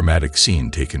had this dramatic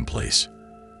scene taken place?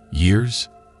 Years?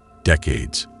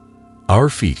 Decades? Our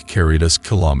feet carried us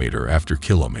kilometer after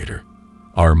kilometer.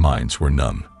 Our minds were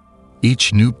numb.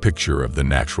 Each new picture of the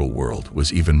natural world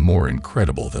was even more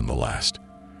incredible than the last.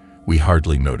 We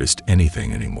hardly noticed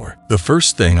anything anymore. The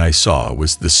first thing I saw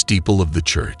was the steeple of the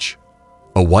church.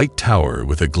 A white tower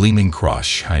with a gleaming cross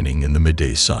shining in the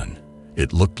midday sun.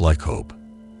 It looked like hope.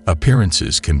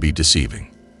 Appearances can be deceiving.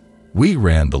 We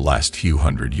ran the last few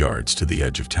hundred yards to the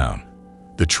edge of town.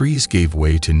 The trees gave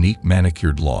way to neat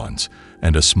manicured lawns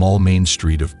and a small main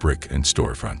street of brick and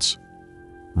storefronts.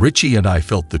 Richie and I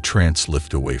felt the trance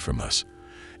lift away from us,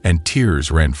 and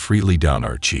tears ran freely down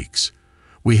our cheeks.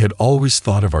 We had always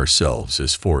thought of ourselves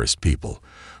as forest people,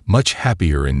 much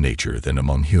happier in nature than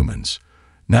among humans.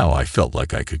 Now I felt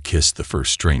like I could kiss the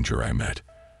first stranger I met.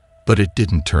 But it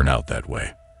didn't turn out that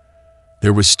way.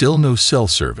 There was still no cell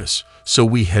service, so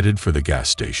we headed for the gas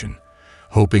station,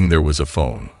 hoping there was a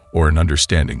phone or an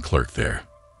understanding clerk there.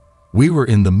 We were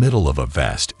in the middle of a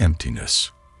vast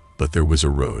emptiness, but there was a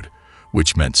road,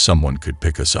 which meant someone could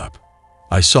pick us up.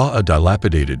 I saw a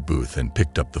dilapidated booth and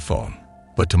picked up the phone,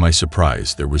 but to my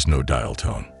surprise, there was no dial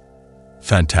tone.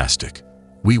 Fantastic.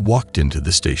 We walked into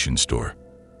the station store.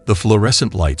 The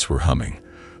fluorescent lights were humming.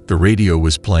 The radio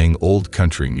was playing old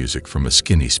country music from a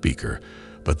skinny speaker,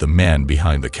 but the man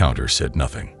behind the counter said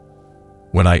nothing.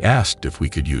 When I asked if we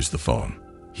could use the phone,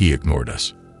 he ignored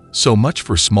us. So much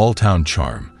for small-town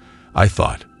charm, I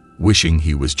thought, wishing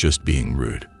he was just being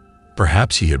rude.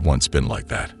 Perhaps he had once been like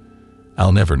that.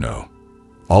 I'll never know.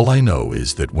 All I know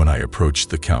is that when I approached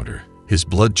the counter, his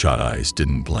bloodshot eyes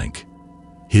didn't blink.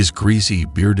 His greasy,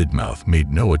 bearded mouth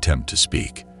made no attempt to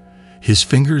speak. His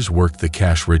fingers worked the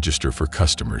cash register for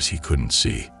customers he couldn't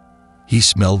see. He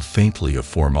smelled faintly of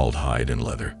formaldehyde and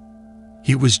leather.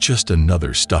 He was just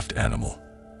another stuffed animal,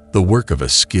 the work of a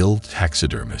skilled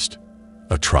taxidermist.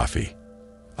 A trophy.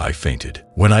 I fainted.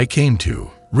 When I came to,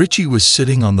 Richie was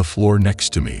sitting on the floor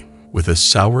next to me, with a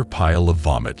sour pile of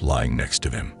vomit lying next to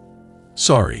him.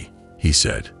 "Sorry," he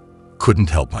said. Couldn't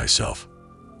help myself.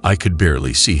 I could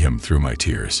barely see him through my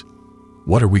tears.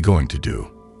 "What are we going to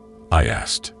do?" I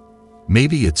asked.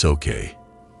 "Maybe it's okay,"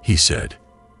 he said.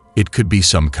 "It could be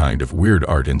some kind of weird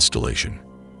art installation.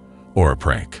 Or a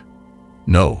prank."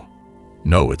 No,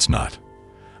 it's not,"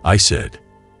 I said.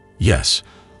 "Yes,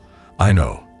 I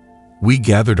know." We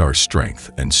gathered our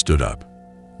strength and stood up.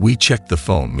 We checked the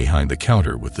phone behind the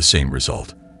counter with the same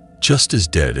result, just as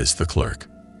dead as the clerk.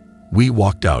 We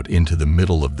walked out into the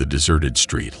middle of the deserted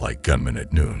street like gunmen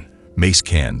at noon, mace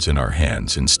cans in our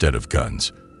hands instead of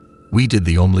guns. We did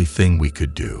the only thing we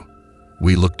could do.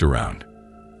 We looked around.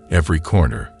 Every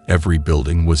corner, every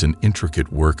building was an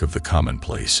intricate work of the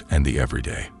commonplace and the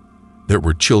everyday. There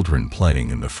were children playing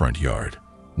in the front yard,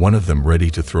 one of them ready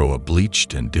to throw a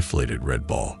bleached and deflated red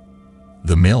ball.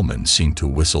 The mailman seemed to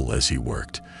whistle as he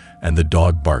worked, and the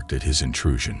dog barked at his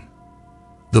intrusion.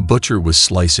 The butcher was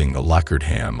slicing a lacquered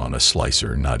ham on a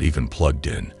slicer not even plugged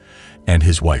in, and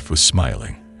his wife was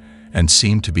smiling, and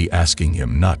seemed to be asking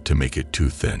him not to make it too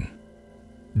thin.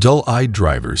 Dull-eyed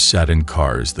drivers sat in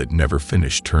cars that never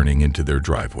finished turning into their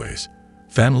driveways.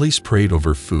 Families prayed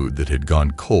over food that had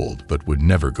gone cold but would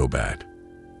never go bad.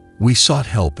 We sought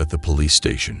help at the police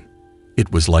station.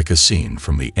 It was like a scene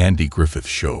from the Andy Griffith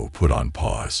Show put on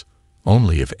pause,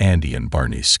 only if Andy and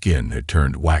Barney's skin had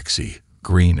turned waxy,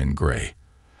 green and gray.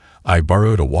 I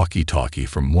borrowed a walkie-talkie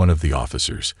from one of the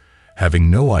officers, having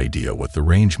no idea what the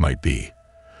range might be,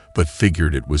 but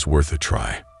figured it was worth a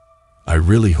try. I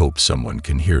really hope someone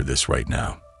can hear this right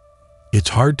now. It's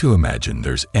hard to imagine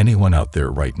there's anyone out there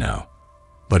right now,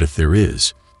 but if there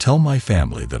is, tell my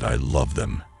family that I love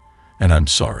them, and I'm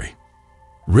sorry.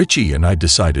 Richie and I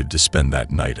decided to spend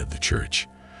that night at the church.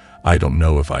 I don't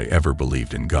know if I ever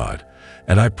believed in God,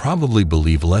 and I probably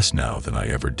believe less now than I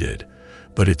ever did,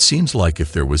 but it seems like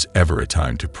if there was ever a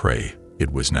time to pray,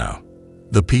 it was now.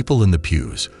 The people in the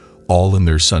pews, all in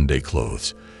their Sunday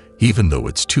clothes, even though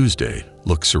it's Tuesday,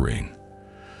 look serene.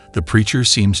 The preacher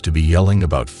seems to be yelling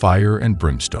about fire and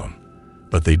brimstone,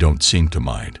 but they don't seem to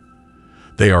mind.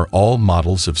 They are all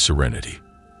models of serenity.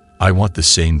 I want the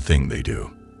same thing they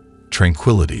do.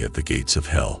 Tranquility at the gates of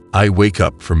hell. I wake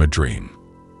up from a dream.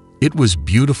 It was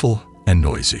beautiful and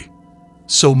noisy.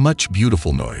 So much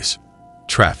beautiful noise.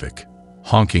 Traffic,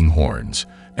 honking horns,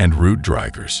 and rude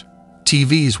drivers.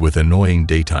 TVs with annoying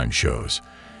daytime shows.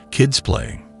 Kids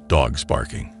playing, dogs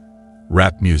barking.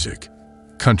 Rap music,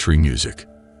 country music,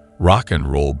 rock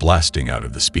and roll blasting out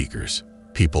of the speakers.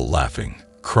 People laughing,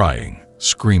 crying,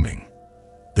 screaming.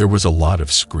 There was a lot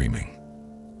of screaming.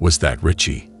 Was that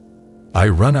Richie? I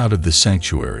run out of the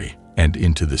sanctuary and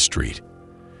into the street.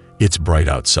 It's bright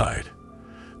outside.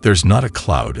 There's not a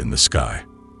cloud in the sky.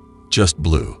 Just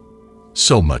blue.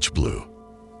 So much blue.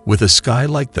 With a sky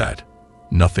like that,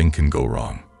 nothing can go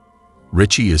wrong.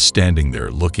 Richie is standing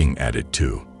there looking at it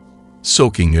too,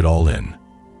 soaking it all in.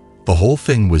 The whole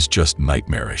thing was just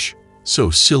nightmarish. So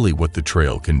silly what the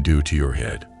trail can do to your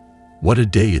head. What a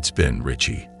day it's been,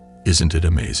 Richie. Isn't it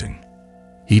amazing?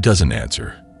 He doesn't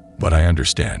answer, but I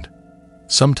understand.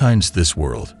 Sometimes this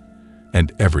world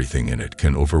and everything in it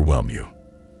can overwhelm you.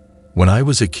 When I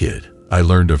was a kid, I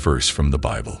learned a verse from the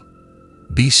Bible.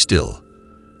 Be still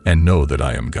and know that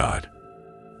I am God.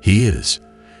 He is.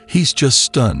 He's just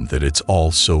stunned that it's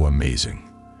all so amazing.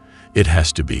 It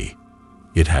has to be.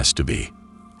 It has to be.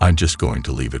 I'm just going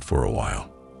to leave it for a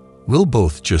while. We'll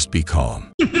both just be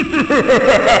calm.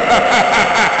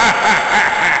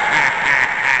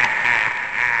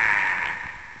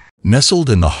 Nestled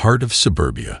in the heart of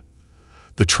suburbia,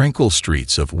 the tranquil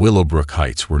streets of Willowbrook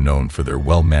Heights were known for their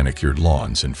well-manicured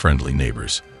lawns and friendly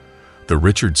neighbors. The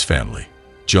Richards family,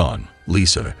 John,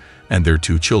 Lisa, and their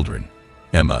 2 children,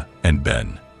 Emma and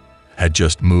Ben, had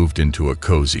just moved into a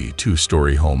cozy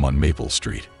 2-story home on Maple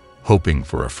Street, hoping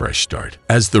for a fresh start.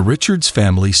 As the Richards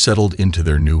family settled into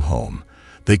their new home,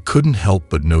 they couldn't help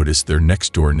but notice their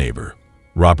next-door neighbor,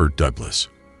 Robert Douglas.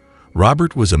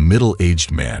 Robert was a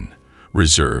middle-aged man,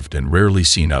 reserved and rarely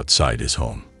seen outside his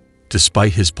home.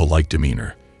 Despite his polite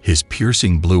demeanor, his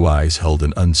piercing blue eyes held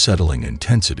an unsettling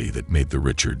intensity that made the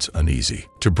Richards uneasy.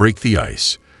 To break the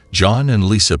ice, John and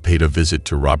Lisa paid a visit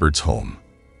to Robert's home.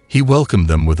 He welcomed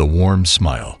them with a warm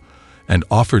smile and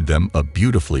offered them a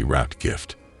beautifully wrapped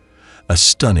gift, a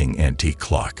stunning antique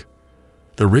clock.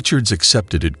 The Richards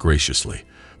accepted it graciously,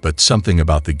 but something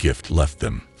about the gift left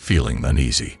them feeling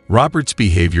uneasy. Robert's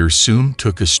behavior soon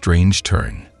took a strange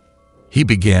turn. He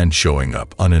began showing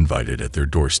up uninvited at their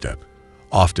doorstep,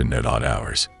 often at odd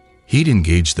hours. He'd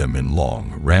engage them in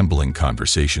long, rambling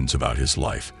conversations about his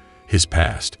life, his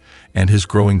past, and his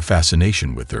growing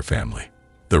fascination with their family.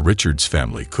 The Richards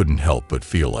family couldn't help but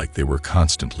feel like they were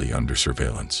constantly under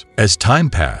surveillance. As time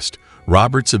passed,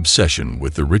 Robert's obsession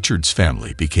with the Richards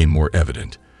family became more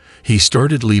evident. He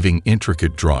started leaving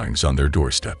intricate drawings on their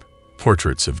doorstep,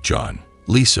 portraits of John,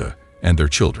 Lisa, and their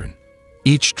children.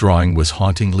 Each drawing was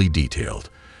hauntingly detailed,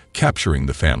 capturing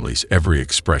the family's every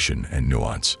expression and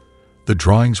nuance. The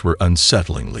drawings were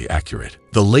unsettlingly accurate.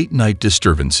 The late-night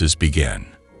disturbances began.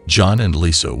 John and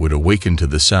Lisa would awaken to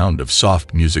the sound of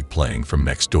soft music playing from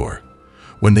next door.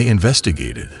 When they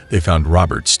investigated, they found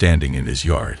Robert standing in his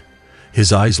yard,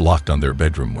 his eyes locked on their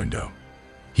bedroom window.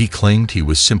 He claimed he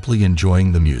was simply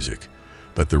enjoying the music,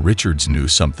 but the Richards knew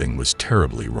something was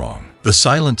terribly wrong. The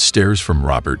silent stares from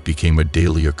Robert became a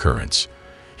daily occurrence.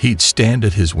 He'd stand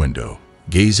at his window,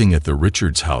 gazing at the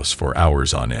Richards house for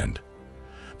hours on end.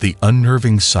 The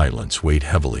unnerving silence weighed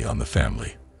heavily on the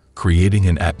family, creating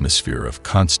an atmosphere of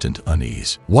constant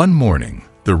unease. One morning,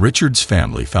 the Richards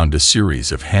family found a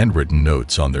series of handwritten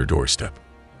notes on their doorstep.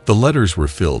 The letters were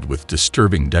filled with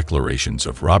disturbing declarations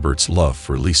of Robert's love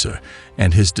for Lisa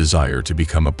and his desire to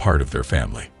become a part of their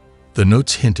family. The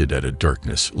notes hinted at a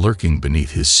darkness lurking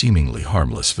beneath his seemingly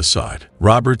harmless facade.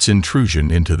 Robert's intrusion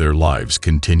into their lives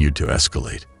continued to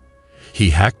escalate.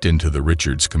 He hacked into the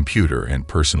Richards' computer and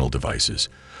personal devices,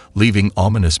 leaving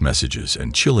ominous messages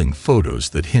and chilling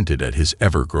photos that hinted at his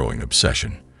ever-growing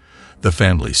obsession. The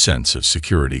family's sense of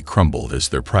security crumbled as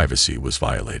their privacy was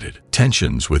violated.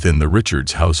 Tensions within the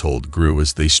Richards household grew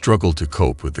as they struggled to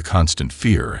cope with the constant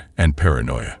fear and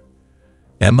paranoia.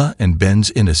 Emma and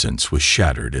Ben's innocence was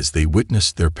shattered as they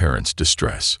witnessed their parents'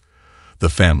 distress. The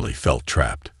family felt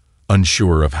trapped,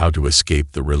 unsure of how to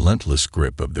escape the relentless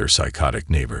grip of their psychotic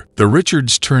neighbor. The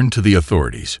Richards turned to the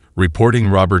authorities, reporting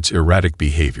Robert's erratic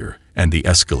behavior and the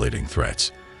escalating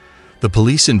threats. The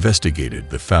police investigated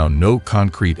but found no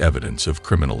concrete evidence of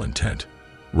criminal intent.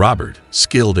 Robert,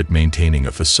 skilled at maintaining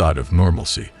a facade of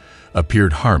normalcy,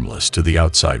 appeared harmless to the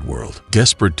outside world.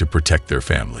 Desperate to protect their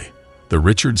family, the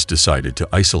Richards decided to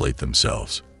isolate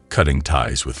themselves, cutting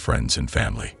ties with friends and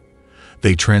family.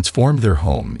 They transformed their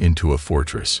home into a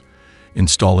fortress,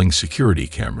 installing security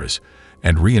cameras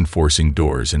and reinforcing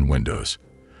doors and windows.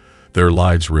 Their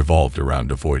lives revolved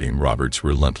around avoiding Robert's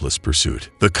relentless pursuit.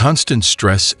 The constant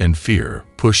stress and fear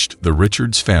pushed the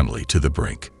Richards family to the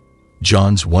brink.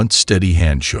 John's once steady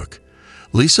hand shook.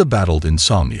 Lisa battled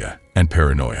insomnia and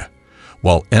paranoia,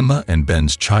 while Emma and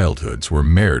Ben's childhoods were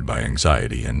marred by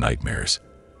anxiety and nightmares.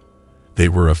 They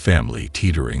were a family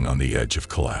teetering on the edge of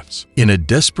collapse. In a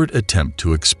desperate attempt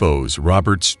to expose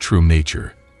Robert's true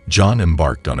nature, John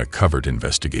embarked on a covert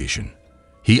investigation.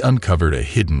 He uncovered a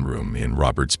hidden room in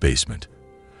Robert's basement,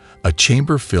 a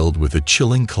chamber filled with a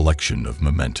chilling collection of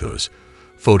mementos,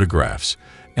 photographs,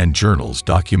 and journals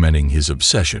documenting his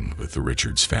obsession with the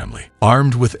Richards family.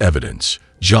 Armed with evidence,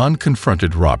 John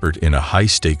confronted Robert in a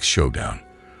high-stakes showdown.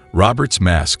 Robert's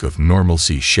mask of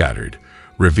normalcy shattered,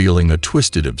 revealing a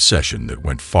twisted obsession that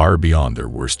went far beyond their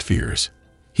worst fears.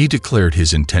 He declared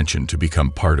his intention to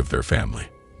become part of their family,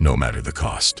 no matter the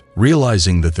cost.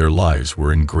 Realizing that their lives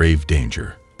were in grave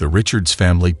danger, the Richards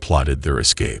family plotted their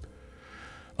escape.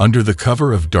 Under the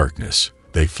cover of darkness,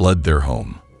 they fled their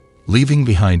home, leaving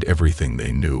behind everything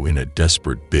they knew in a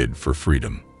desperate bid for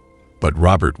freedom. But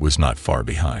Robert was not far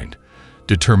behind,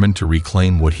 determined to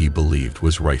reclaim what he believed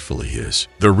was rightfully his.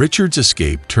 The Richards'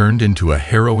 escape turned into a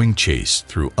harrowing chase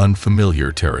through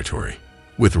unfamiliar territory.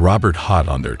 With Robert hot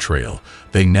on their trail,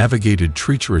 they navigated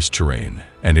treacherous terrain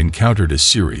and encountered a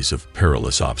series of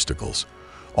perilous obstacles,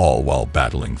 all while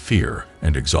battling fear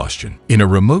and exhaustion. In a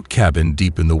remote cabin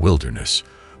deep in the wilderness,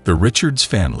 the Richards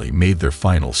family made their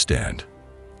final stand.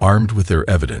 Armed with their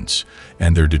evidence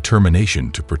and their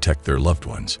determination to protect their loved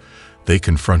ones, they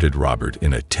confronted Robert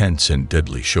in a tense and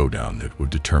deadly showdown that would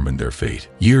determine their fate.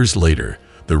 Years later,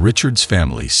 the Richards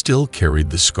family still carried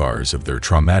the scars of their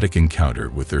traumatic encounter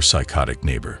with their psychotic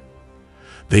neighbor.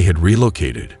 They had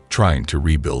relocated, trying to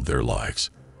rebuild their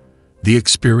lives. The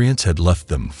experience had left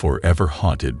them forever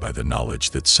haunted by the knowledge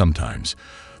that sometimes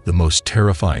the most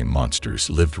terrifying monsters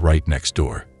lived right next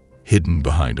door, hidden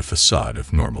behind a facade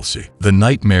of normalcy. The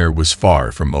nightmare was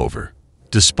far from over.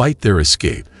 Despite their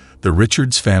escape, the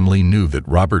Richards family knew that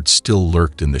Robert still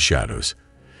lurked in the shadows,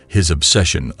 his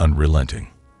obsession unrelenting.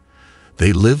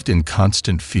 They lived in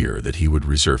constant fear that he would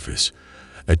resurface,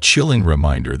 a chilling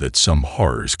reminder that some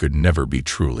horrors could never be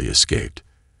truly escaped.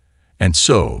 And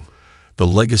so, the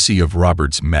legacy of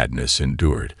Robert's madness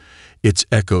endured, its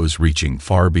echoes reaching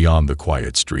far beyond the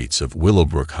quiet streets of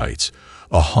Willowbrook Heights,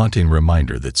 a haunting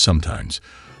reminder that sometimes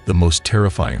the most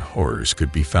terrifying horrors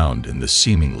could be found in the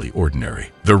seemingly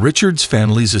ordinary. The Richards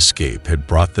family's escape had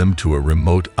brought them to a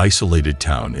remote, isolated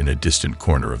town in a distant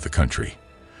corner of the country.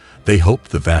 They hoped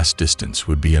the vast distance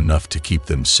would be enough to keep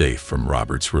them safe from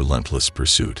Robert's relentless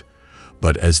pursuit.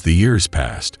 But as the years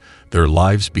passed, their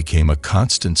lives became a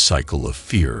constant cycle of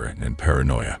fear and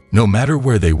paranoia. No matter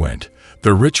where they went,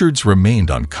 the Richards remained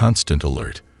on constant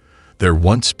alert. Their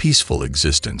once peaceful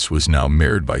existence was now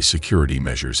marred by security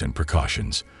measures and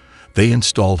precautions. They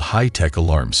installed high-tech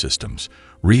alarm systems,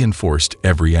 reinforced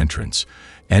every entrance,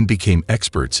 and became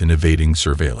experts in evading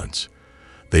surveillance.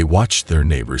 They watched their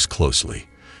neighbors closely,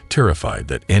 terrified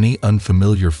that any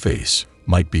unfamiliar face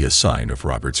might be a sign of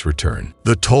Robert's return.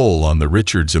 The toll on the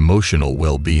Richards' emotional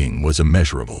well-being was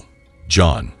immeasurable.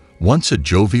 John, once a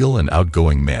jovial and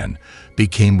outgoing man,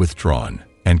 became withdrawn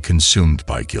and consumed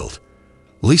by guilt.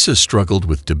 Lisa struggled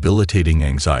with debilitating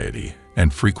anxiety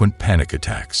and frequent panic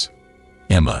attacks.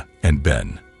 Emma and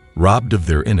Ben, robbed of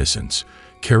their innocence,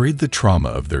 carried the trauma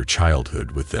of their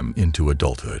childhood with them into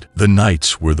adulthood. The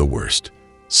nights were the worst.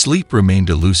 Sleep remained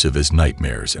elusive as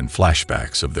nightmares and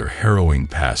flashbacks of their harrowing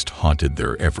past haunted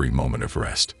their every moment of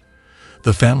rest.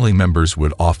 The family members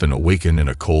would often awaken in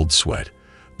a cold sweat,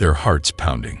 their hearts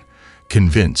pounding,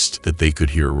 convinced that they could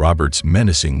hear Robert's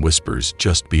menacing whispers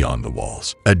just beyond the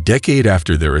walls. A decade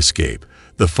after their escape,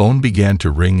 the phone began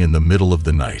to ring in the middle of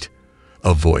the night.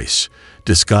 A voice,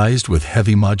 disguised with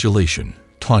heavy modulation,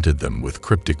 taunted them with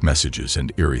cryptic messages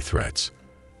and eerie threats.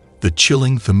 The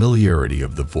chilling familiarity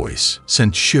of the voice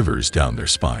sent shivers down their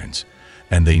spines,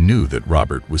 and they knew that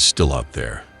Robert was still out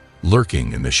there,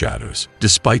 lurking in the shadows.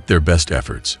 Despite their best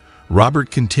efforts, Robert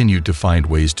continued to find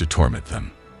ways to torment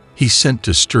them. He sent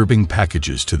disturbing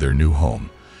packages to their new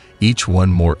home, each one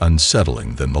more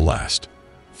unsettling than the last.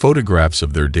 Photographs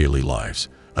of their daily lives,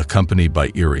 accompanied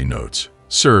by eerie notes,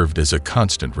 served as a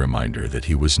constant reminder that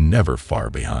he was never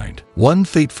far behind. One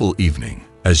fateful evening,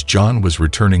 as John was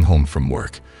returning home from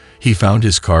work, he found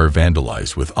his car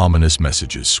vandalized with ominous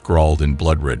messages scrawled in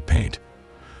blood-red paint.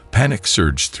 Panic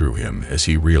surged through him as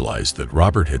he realized that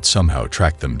Robert had somehow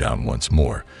tracked them down once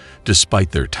more,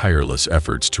 despite their tireless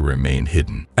efforts to remain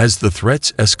hidden. As the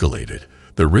threats escalated,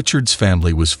 the Richards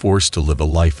family was forced to live a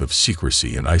life of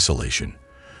secrecy and isolation.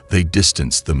 They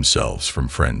distanced themselves from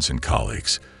friends and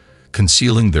colleagues,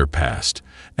 concealing their past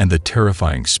and the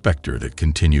terrifying specter that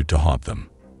continued to haunt them.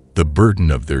 The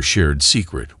burden of their shared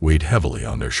secret weighed heavily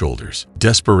on their shoulders.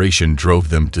 Desperation drove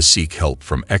them to seek help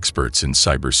from experts in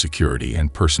cybersecurity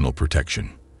and personal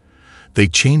protection. They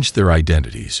changed their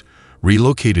identities,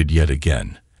 relocated yet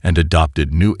again, and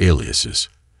adopted new aliases.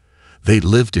 They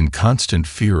lived in constant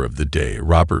fear of the day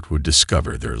Robert would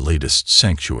discover their latest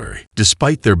sanctuary.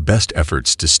 Despite their best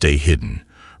efforts to stay hidden,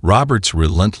 Robert's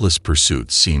relentless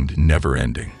pursuit seemed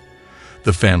never-ending.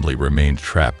 The family remained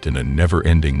trapped in a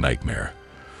never-ending nightmare,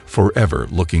 forever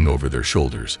looking over their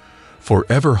shoulders,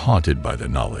 forever haunted by the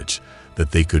knowledge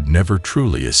that they could never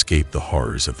truly escape the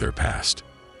horrors of their past.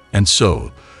 And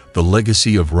so, the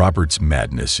legacy of Robert's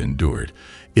madness endured,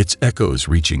 its echoes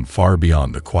reaching far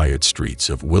beyond the quiet streets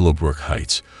of Willowbrook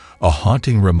Heights, a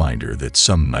haunting reminder that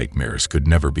some nightmares could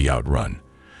never be outrun,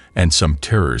 and some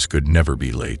terrors could never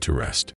be laid to rest.